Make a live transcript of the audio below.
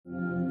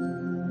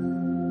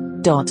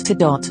dot to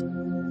dot.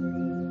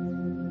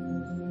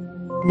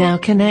 Now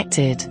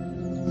connected.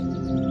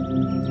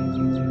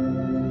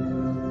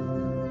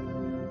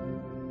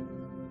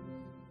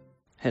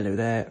 Hello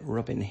there,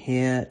 Robin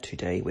here.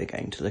 Today we're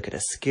going to look at a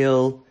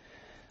skill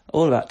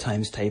all about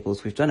times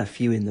tables. We've done a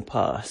few in the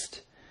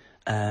past,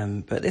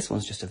 but this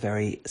one's just a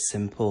very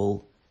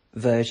simple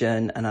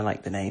version, and I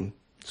like the name.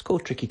 It's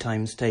called Tricky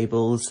Times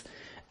Tables,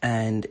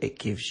 and it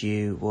gives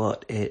you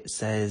what it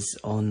says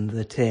on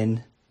the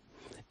tin.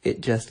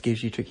 It just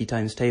gives you Tricky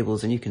Times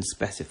Tables, and you can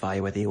specify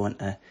whether you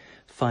want a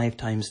 5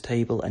 times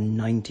table, a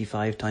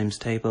 95 times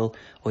table,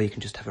 or you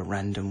can just have a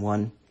random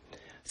one.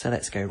 So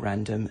let's go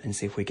random and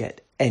see if we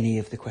get any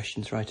of the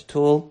questions right at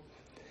all.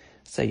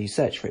 So you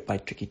search for it by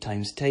Tricky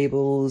Times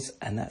Tables,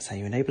 and that's how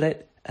you enable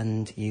it,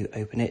 and you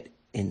open it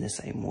in the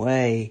same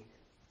way.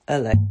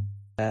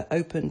 Alexa,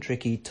 open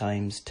Tricky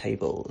Times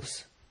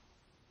Tables.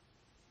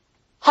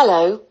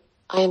 Hello,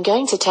 I am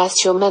going to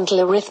test your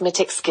mental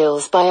arithmetic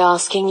skills by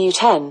asking you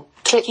 10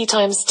 Tricky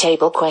Times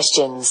Table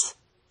questions.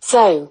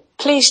 So,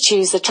 please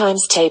choose a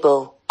times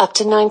table, up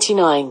to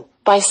 99,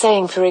 by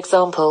saying, for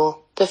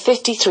example, the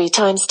 53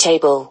 times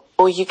table,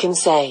 or you can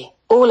say,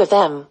 all of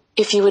them,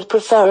 if you would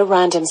prefer a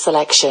random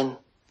selection.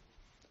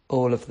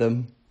 All of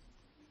them.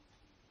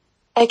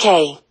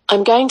 Okay,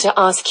 I'm going to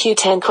ask you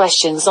 10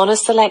 questions on a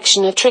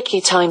selection of Tricky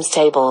Times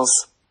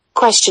Tables.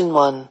 Question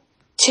 1.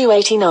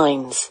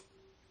 289s.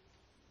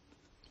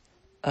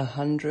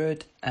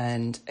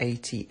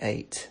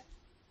 188.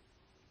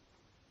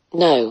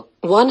 No,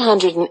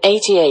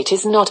 188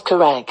 is not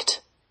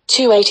correct.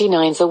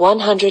 289s are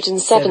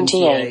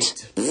 178.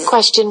 78.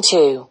 Question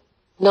 2.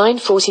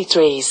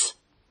 943s.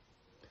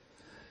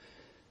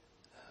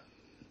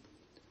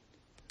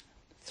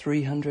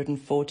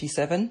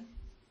 347.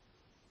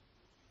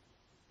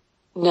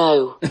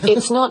 No,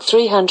 it's not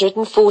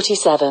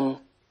 347.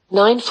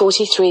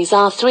 943s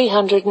are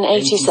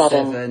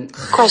 387. 87.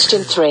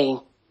 Question 3.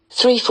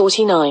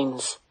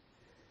 349s.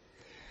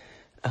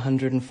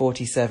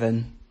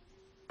 147.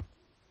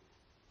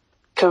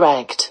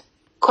 Correct.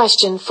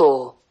 Question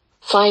 4.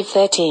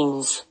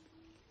 513s.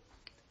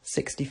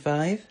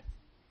 65.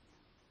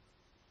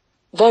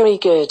 Very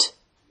good.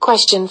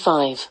 Question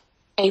 5.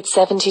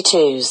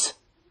 872s.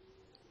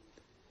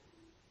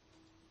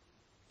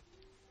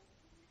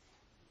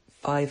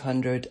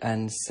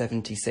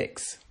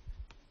 576.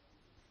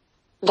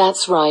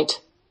 That's right.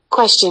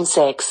 Question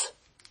 6.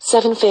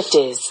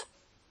 750s.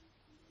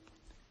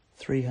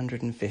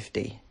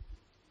 350.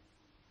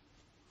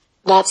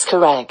 That's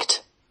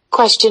correct.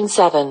 Question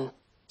 7.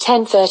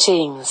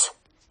 1013s.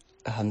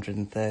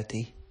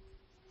 130.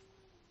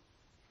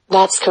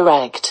 That's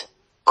correct.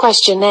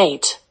 Question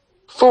 8.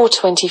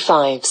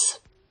 425s.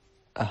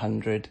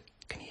 100.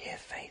 Can you hear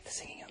Faith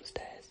singing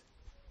upstairs?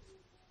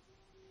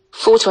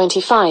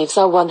 425s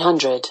are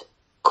 100.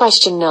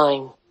 Question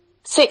 9.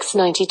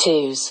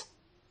 692s.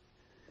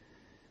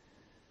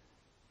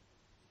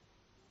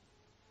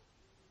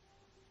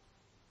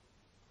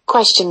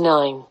 Question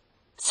 9.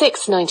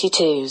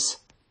 692s.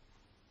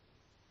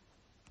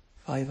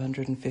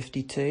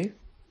 552.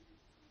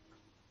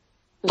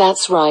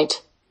 That's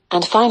right.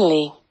 And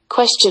finally,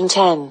 question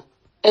 10.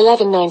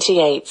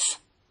 1198s.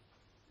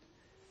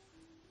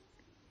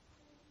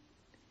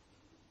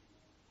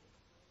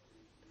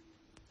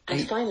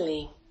 And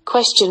finally,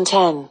 question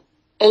 10.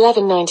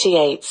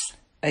 1198s.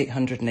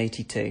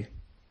 882.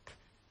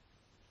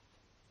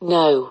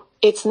 No,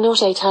 it's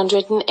not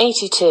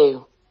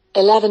 882.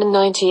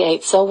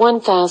 1198s are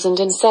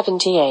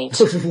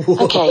 1078.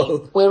 Okay,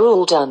 we're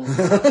all done.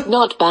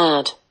 Not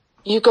bad.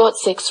 You got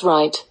 6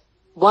 right.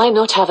 Why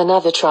not have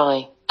another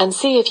try, and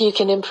see if you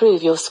can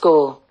improve your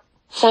score.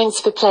 Thanks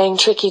for playing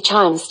Tricky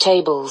Times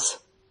Tables.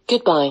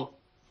 Goodbye.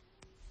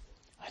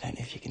 I don't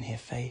know if you can hear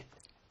Faith.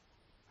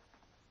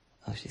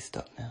 Oh, she's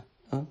stopped now.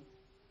 Oh.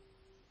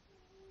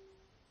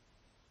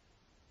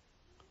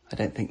 I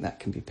don't think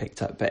that can be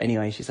picked up. But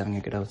anyway, she's having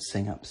a good old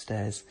sing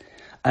upstairs.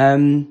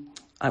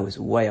 I was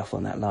way off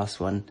on that last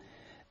one.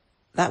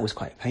 That was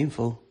quite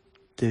painful,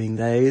 doing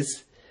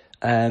those.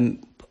 I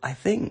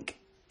think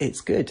it's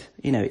good.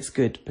 You know, it's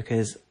good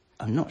because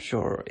I'm not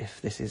sure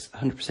if this is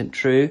 100%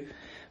 true,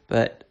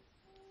 but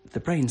the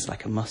brain's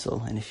like a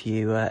muscle, and if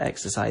you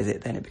exercise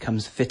it, then it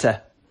becomes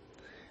fitter.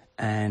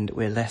 And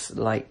we're less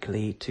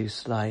likely to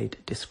slide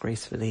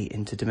disgracefully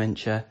into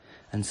dementia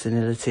and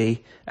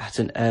senility at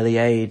an early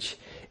age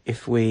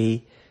if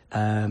we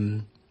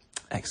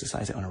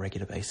exercise it on a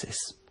regular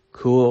basis.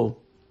 Cool.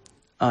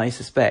 I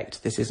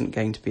suspect this isn't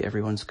going to be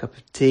everyone's cup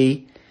of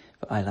tea,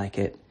 but I like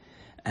it.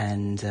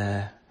 And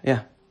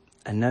yeah,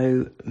 a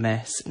no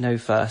mess, no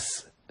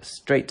fuss,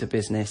 straight to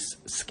business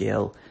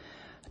skill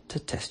to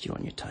test you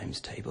on your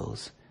times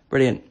tables.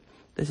 Brilliant.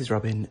 This is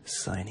Robin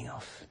signing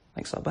off.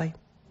 Thanks a lot. Bye.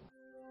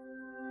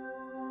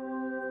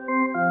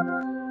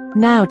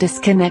 Now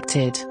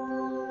disconnected.